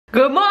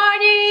Good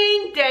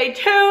morning, day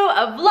 2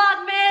 of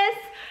Vlogmas.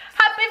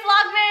 Happy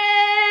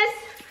Vlogmas,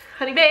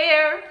 honey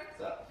bear.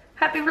 What's up?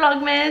 Happy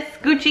Vlogmas,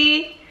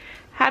 Gucci.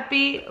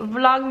 Happy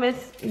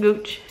Vlogmas,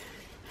 Gooch.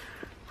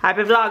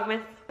 Happy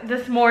Vlogmas.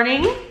 This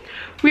morning,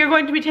 we are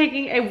going to be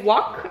taking a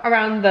walk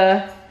around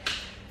the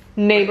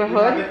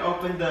neighborhood. We haven't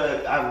opened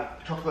the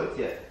chocolates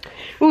yet.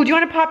 Ooh, do you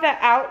want to pop that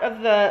out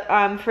of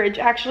the fridge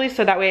actually,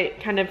 so that way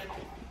it kind of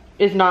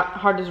is not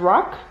hard as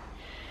rock?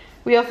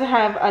 We also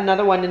have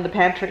another one in the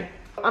pantry.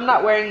 I'm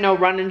not wearing no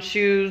running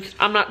shoes.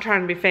 I'm not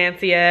trying to be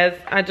fancy as.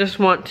 I just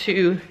want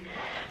to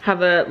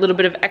have a little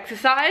bit of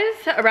exercise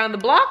around the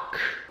block.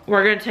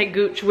 We're gonna take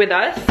Gooch with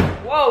us.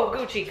 Whoa,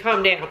 Gucci,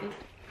 calm down.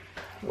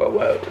 Whoa,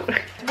 whoa.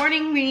 This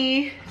morning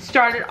we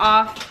started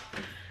off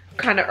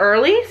kind of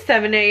early,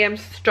 7 a.m.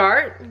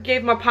 start.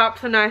 Gave my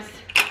pops a nice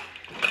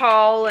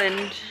call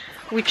and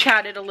we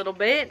chatted a little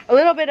bit. A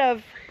little bit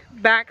of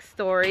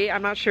backstory.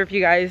 I'm not sure if you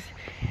guys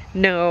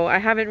know. I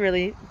haven't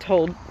really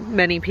told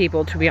many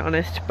people, to be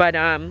honest, but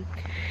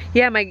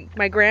yeah,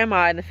 my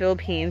grandma in the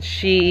Philippines,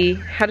 she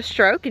had a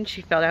stroke and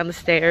she fell down the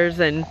stairs,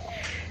 and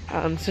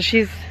so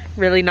she's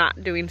really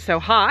not doing so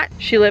hot.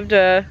 She lived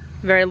a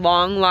very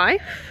long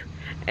life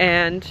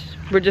and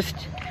we're just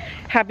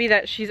happy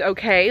that she's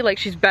okay. Like,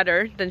 she's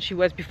better than she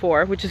was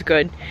before, which is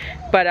good.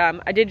 But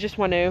I did just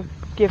want to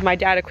give my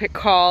dad a quick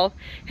call.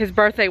 His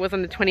birthday was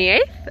on the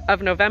 28th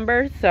of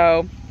November,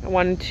 so I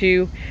wanted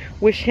to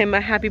wish him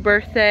a happy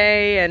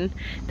birthday. And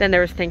then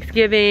there was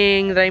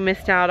Thanksgiving that I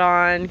missed out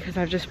on because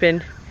I've just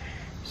been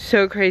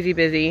so crazy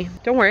busy.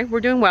 Don't worry,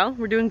 we're doing well,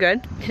 we're doing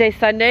good. Today's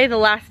Sunday, the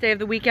last day of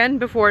the weekend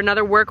before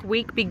another work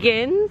week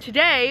begins.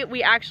 Today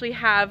we actually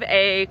have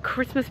a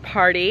Christmas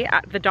party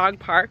at the dog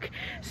park.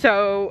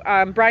 So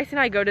Bryce and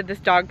I go to this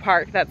dog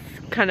park that's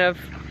kind of,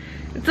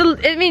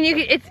 I mean,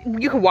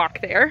 you can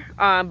walk there,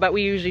 but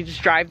we usually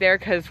just drive there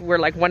because we're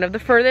like one of the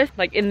furthest,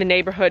 like in the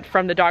neighborhood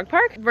from the dog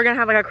park. We're gonna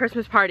have like a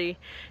Christmas party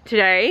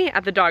today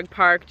at the dog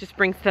park. Just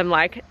brings them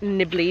like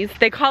nibblies.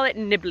 They call it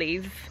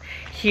nibblies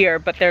here,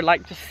 but they're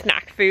like just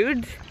snack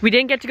foods. We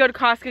didn't get to go to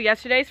Costco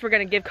yesterday, so we're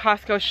gonna give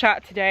Costco a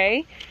shot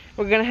today.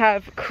 We're gonna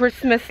have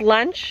Christmas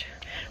lunch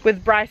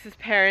with Bryce's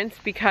parents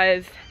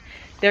because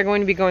they're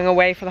going to be going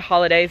away for the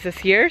holidays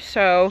this year,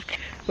 so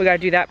we gotta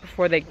do that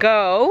before they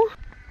go.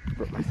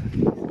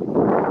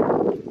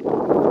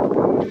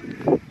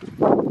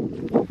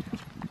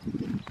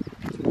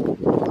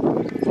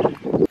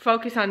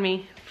 Focus on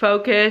me.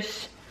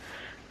 Focus.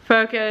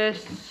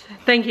 Focus.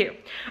 Thank you.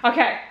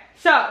 Okay,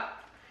 so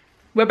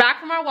we're back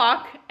from our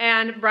walk,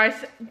 and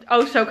Bryce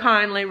oh so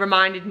kindly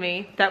reminded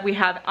me that we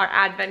have our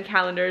advent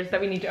calendars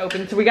that we need to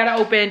open. So we gotta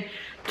open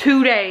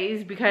 2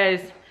 days because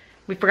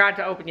we forgot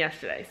to open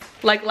yesterday's.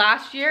 Like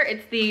last year,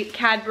 it's the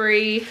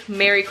Cadbury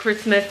Merry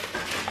Christmas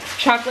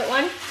chocolate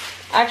one.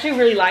 I actually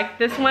really like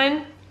this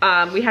one.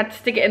 We had to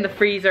stick it in the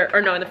freezer,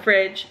 or no, in the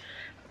fridge,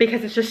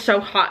 because it's just so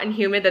hot and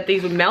humid that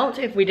these would melt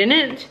if we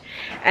didn't.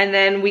 And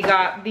then we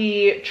got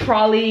the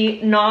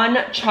Trolley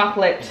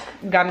non-chocolate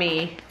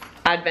gummy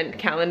advent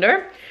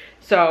calendar.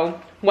 So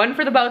 1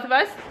 for the both of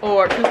us,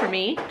 or 2 for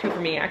me. 2 for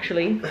me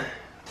actually.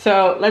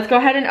 So let's go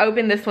ahead and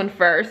open this one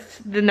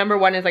first. The number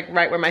 1 is like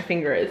right where my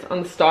finger is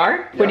on the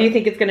star. Yeah. What do you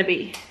think it's gonna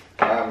be?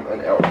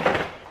 An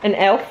elf. An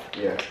elf?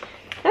 Yeah.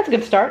 That's a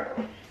good start.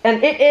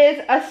 And it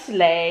is a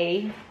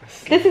sleigh.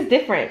 This is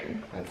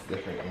different. That's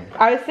different, yeah.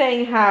 I was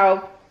saying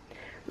how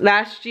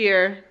last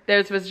year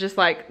theirs was just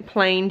like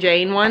plain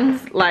Jane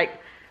ones, like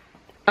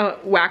a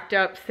whacked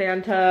up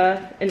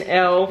Santa, an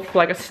elf,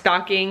 like a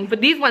stocking.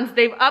 But these ones,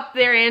 they've upped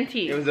their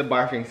ante. It was a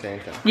barfing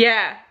Santa.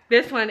 Yeah,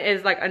 this one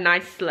is like a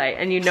nice sleigh,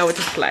 and you know it's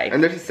a sleigh.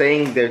 And there's a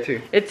saying there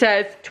too. It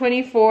says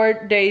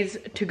 24 days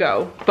to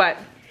go, but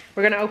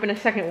we're gonna open a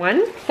second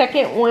one.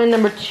 Second one,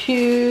 number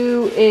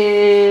 2,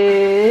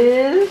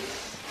 is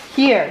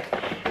here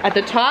at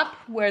the top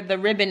where the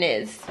ribbon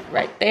is,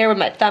 right there where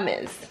my thumb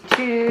is.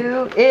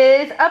 2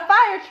 is a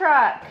fire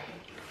truck.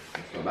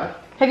 That's not bad.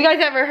 Have you guys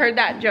ever heard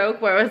that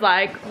joke where it was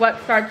like, what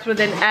starts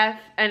with an F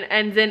and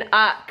ends in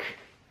uck?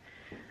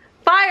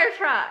 Fire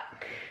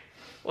truck.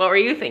 What were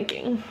you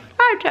thinking?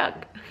 Fire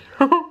truck.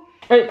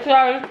 It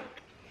says,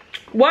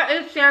 what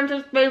is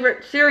Santa's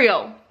favorite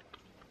cereal?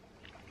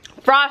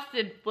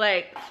 Frosted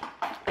Flakes.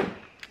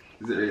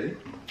 Is it really?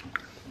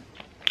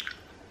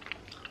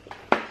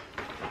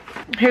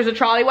 Here's a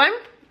trolley one.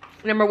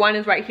 Number 1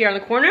 is right here on the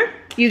corner.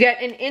 You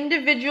get an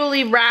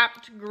individually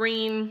wrapped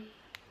green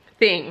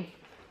thing.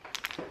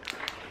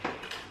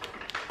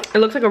 It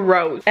looks like a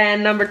rose.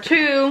 And number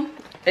 2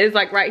 is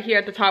like right here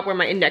at the top where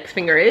my index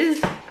finger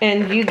is.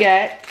 And you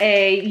get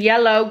a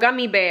yellow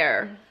gummy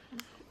bear.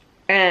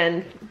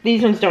 And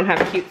these ones don't have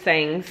cute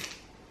sayings,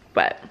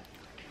 but.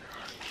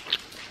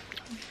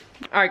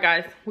 All right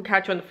guys, we'll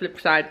catch you on the flip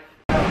side.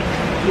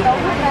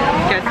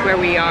 Guess where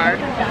we are.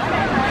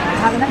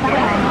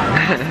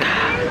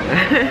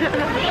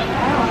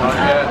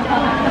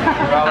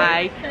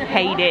 I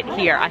hate it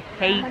here. I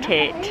hate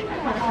it.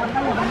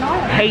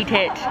 Hate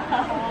it.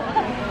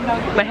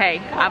 But hey,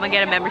 I'm gonna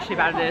get a membership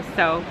out of this,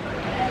 so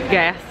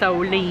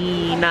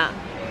gasolina.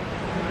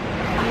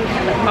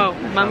 Oh,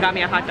 Mom got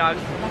me a hot dog.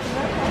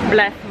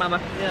 Bless, Mama.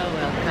 You're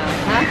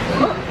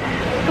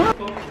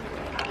welcome.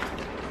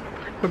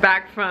 We're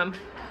back from.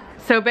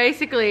 So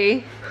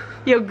basically,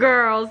 your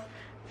girl's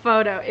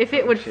photo, if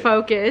it would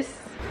focus,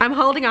 I'm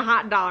holding a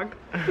hot dog.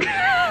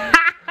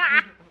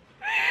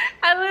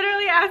 I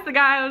literally asked the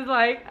guy, I was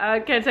like,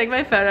 can I take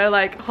my photo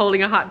like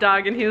holding a hot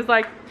dog? And he was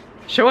like,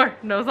 sure.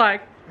 And I was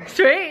like,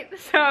 sweet.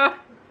 So.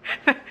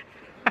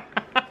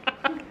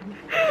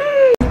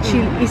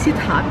 Is it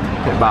hot?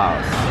 It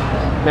bows.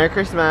 Merry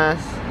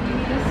Christmas.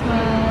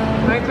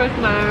 Merry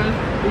Christmas.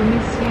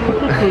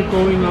 We're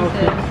going out.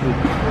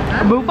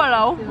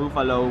 Buffalo.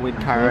 Buffalo with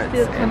carrots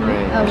Still and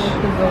coming out ranch.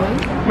 of the bowl.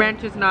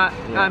 Ranch is not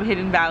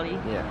Hidden Valley.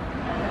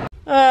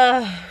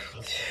 Yeah.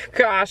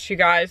 Gosh, you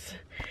guys.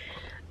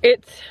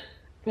 It's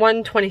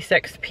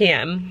 1:26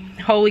 p.m.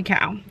 Holy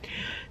cow.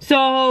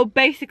 So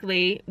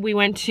basically, we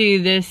went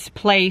to this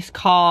place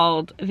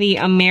called the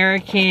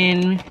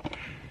American...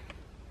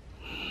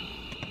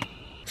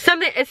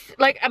 Something, it's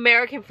like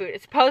American food.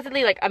 It's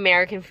supposedly like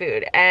American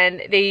food.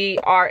 And they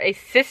are a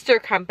sister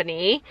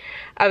company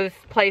of this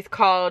place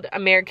called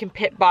American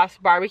Pit Boss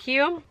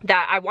Barbecue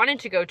that I wanted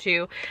to go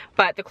to,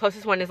 but the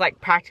closest one is like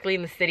practically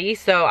in the city.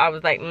 So I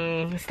was like,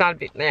 it's not a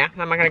big, yeah,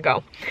 I'm not gonna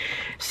go.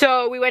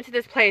 So we went to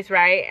this place,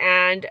 right?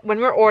 And when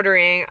we're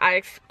ordering, I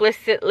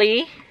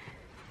explicitly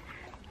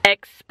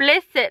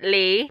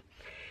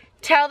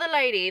tell the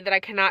lady that I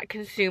cannot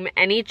consume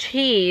any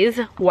cheese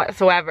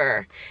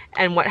whatsoever.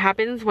 And what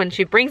happens when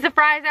she brings the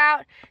fries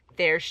out?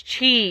 There's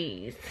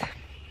cheese.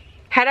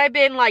 Had I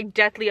been like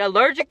deathly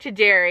allergic to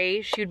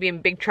dairy, she would be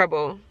in big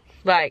trouble.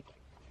 Like,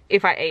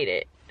 if I ate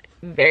it,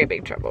 very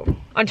big trouble.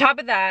 On top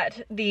of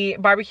that, the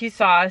barbecue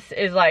sauce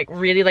is like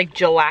really like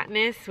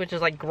gelatinous, which is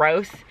like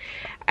gross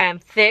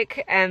and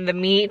thick, and the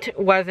meat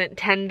wasn't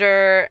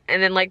tender,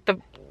 and then like the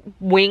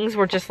wings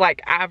were just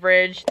like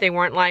average. They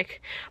weren't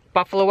like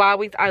Buffalo Wild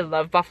Wings. I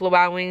love Buffalo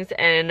Wild Wings,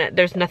 and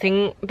there's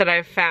nothing that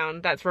I've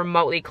found that's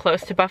remotely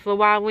close to Buffalo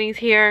Wild Wings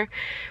here,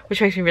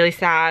 which makes me really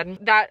sad.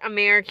 That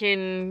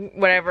American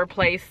whatever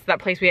place, that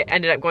place we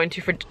ended up going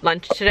to for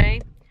lunch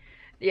today,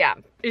 yeah,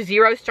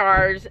 0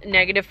 stars,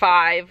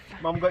 -5.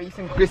 Mom got you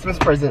some Christmas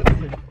presents.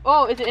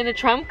 Oh, is it in the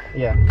trunk?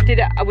 Yeah.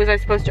 Was I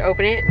supposed to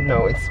open it?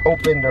 No, it's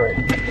opened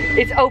already.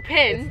 It's open.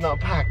 It's not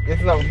packed.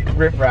 It's not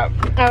rip wrap.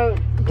 Oh,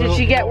 did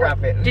she get we'll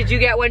wrap it. Did you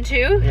get one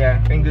too?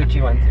 Yeah, and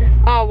Gucci one too.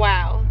 Oh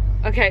wow.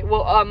 Okay,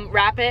 well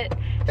wrap it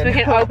so we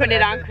can open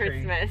it on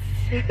Christmas.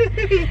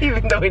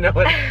 Even though we know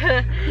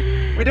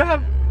it. We don't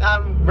have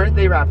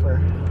birthday wrapper.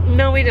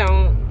 No, we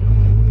don't.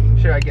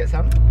 Should I get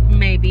some?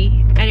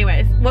 Maybe.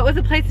 Anyways, what was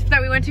the place that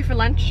we went to for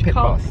lunch Pit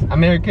called? Boss.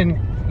 American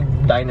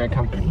Diner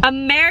Company.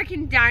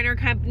 American Diner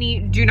Company.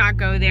 Do not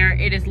go there.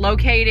 It is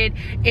located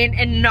in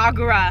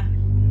Inaugura.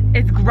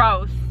 It's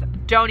gross.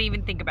 Don't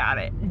even think about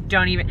it.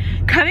 Don't even.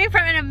 Coming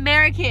from an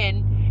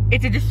American,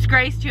 it's a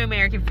disgrace to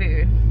American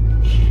food.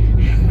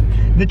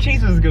 The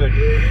cheese was good.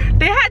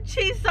 They had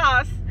cheese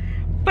sauce,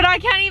 but I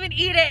can't even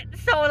eat it.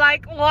 So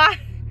like, what?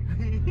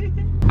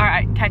 All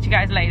right, catch you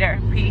guys later.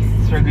 Peace.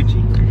 Show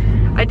Gucci.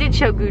 I did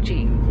show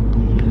Gucci.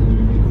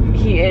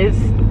 He is.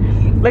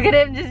 Look at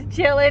him just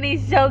chilling.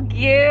 He's so cute.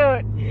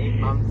 You ate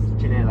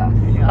Mom's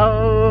chinelas.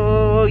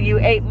 Oh, you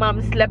ate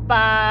Mom's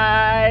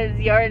slippers.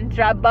 You're in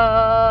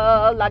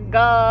trouble. Like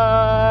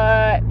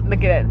God.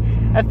 Look at it.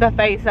 That's the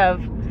face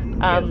of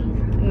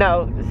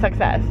no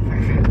success.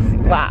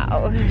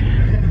 Wow.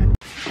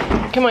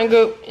 Come on,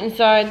 Goop,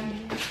 inside.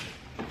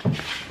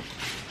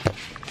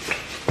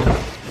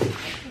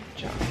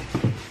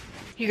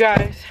 You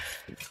guys,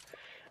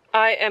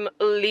 I am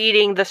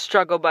leading the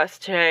struggle bus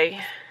today.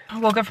 I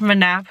woke up from a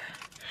nap,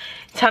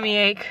 tummy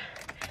ache,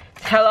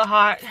 it's hella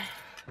hot.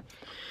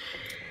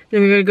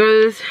 Then we're gonna go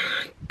to this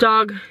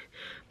dog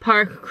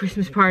park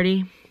Christmas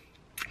party.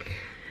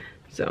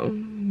 So,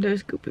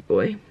 there's Goopy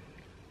Boy.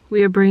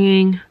 We are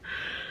bringing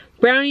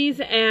brownies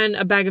and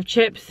a bag of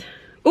chips.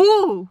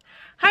 Ooh,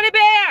 Honey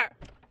Bear!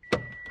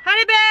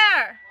 Honey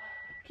Bear!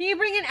 Can you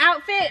bring an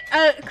outfit,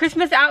 a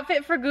Christmas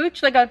outfit for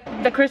Gooch, like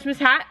the Christmas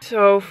hat?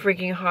 So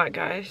freaking hot,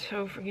 guys,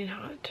 so freaking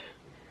hot.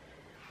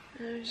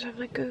 I just have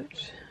my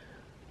Gooch.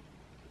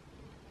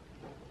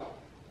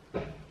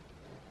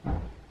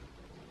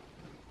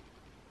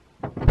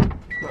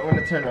 I want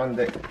to turn on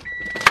the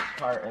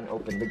car and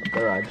open the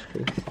garage,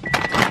 please.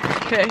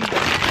 Okay,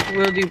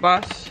 will do,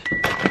 boss.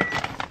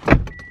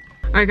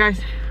 Alright,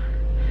 guys,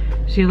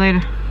 see you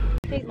later.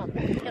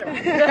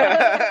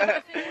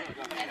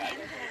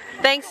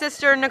 Thanks,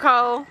 Sister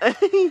Nicole,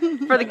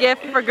 for the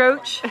gift for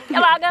Gooch.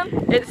 You're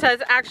welcome. It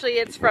says, actually,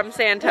 it's from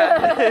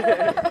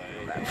Santa.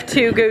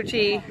 To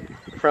Gucci.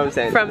 From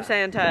Santa. From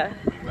Santa.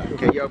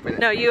 Okay, you open it.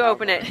 No, you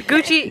open it.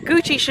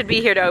 Gucci should be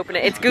here to open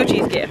it. It's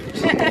Gucci's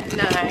gift.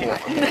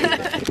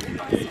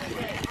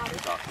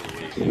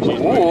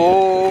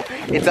 Ooh,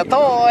 it's a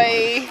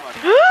toy.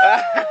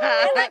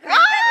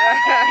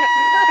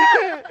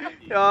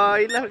 Oh,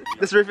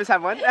 does Rufus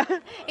have one?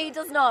 He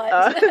does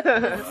not. This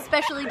is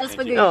especially just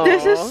for Google.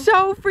 This is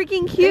so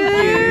freaking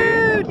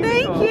cute.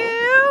 Thank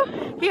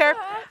you. Here,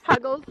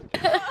 Huggles.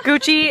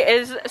 Gucci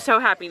is so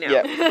happy now.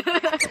 Yeah.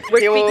 We're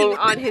He will- speaking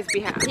on his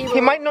behalf.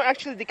 He might not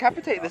actually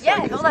decapitate this Yeah,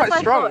 one. 'Cause well, it's that's quite what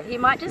I strong. thought. He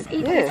might just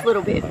eat Yeah. this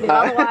little bit, but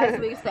otherwise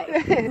we're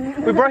safe.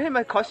 We brought him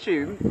a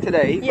costume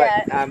today,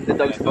 Yeah. but the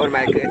dog's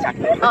automatically attacked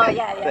it. Oh,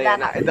 yeah, So, that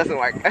no, it doesn't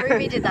work.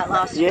 Ruby did that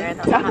last year, Yeah. and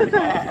that's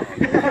what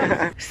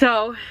happened.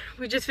 So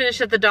we just finished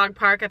at the dog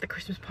park at the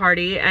Christmas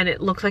party, and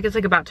it looks like it's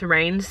like about to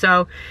rain.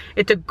 So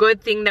it's a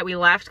good thing that we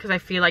left, because I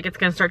feel like it's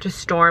gonna start to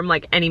storm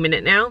like any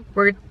minute now.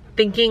 We're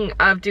thinking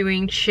of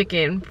doing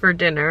chicken for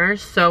dinner,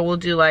 so we'll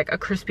do like a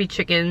crispy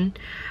chicken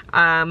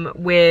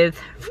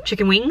with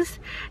chicken wings,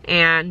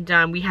 and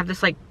we have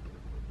this like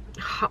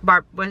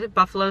what is it,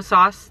 buffalo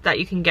sauce that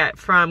you can get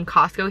from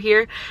Costco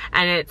here,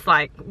 and it's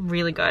like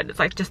really good. It's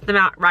like just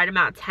the right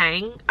amount of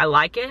tang. I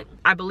like it.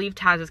 I believe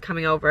Taz is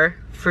coming over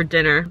for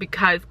dinner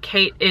because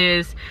Kate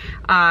is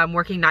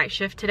working night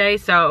shift today,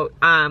 so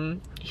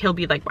he'll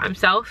be like by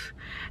himself,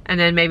 and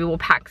then maybe we'll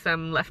pack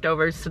some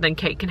leftovers so then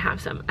Kate can have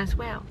some as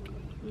well.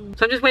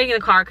 So I'm just waiting in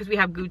the car because we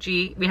have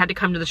Gucci. We had to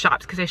come to the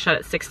shops because they shut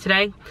at 6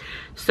 today,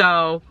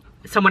 so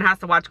someone has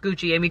to watch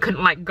Gucci, and we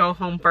couldn't like go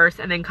home first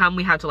and then come.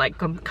 We had to like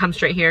come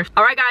straight here.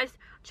 All right guys,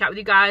 chat with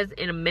you guys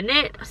in a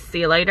minute.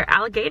 See you later,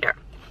 alligator.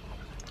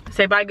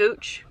 Say bye,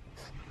 Gooch.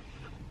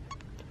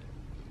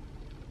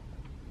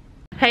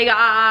 Hey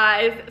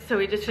guys, so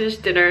we just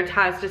finished dinner.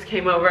 Taz just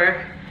came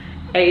over,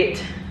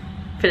 ate,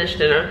 finished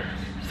dinner.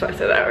 So I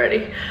said that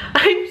already.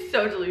 I'm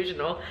so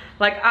delusional.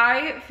 Like,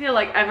 I feel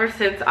like ever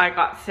since I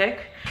got sick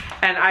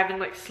and I've been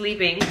like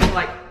sleeping to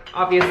like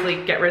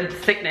obviously get rid of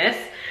the sickness,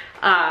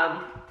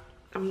 I'm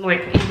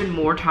like even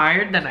more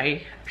tired than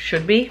I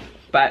should be.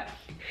 But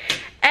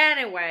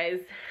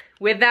anyways,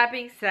 with that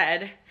being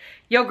said,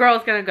 your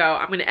girl's gonna go.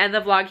 I'm gonna end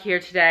the vlog here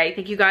today.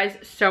 Thank you guys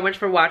so much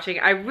for watching.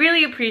 I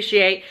really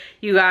appreciate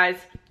you guys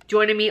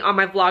joining me on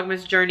my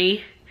Vlogmas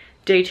journey,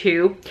 day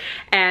 2.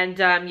 And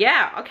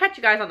yeah, I'll catch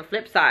you guys on the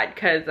flip side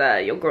because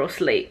your girl's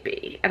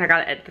sleepy and I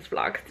gotta edit this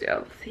vlog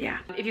still. So yeah,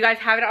 if you guys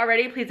haven't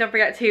already, please don't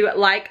forget to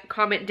like,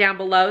 comment down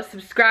below,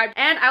 subscribe,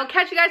 and I'll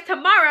catch you guys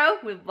tomorrow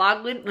with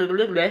Vlogmas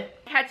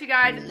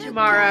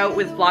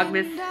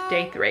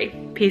day 3.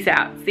 Peace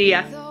out. See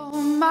ya.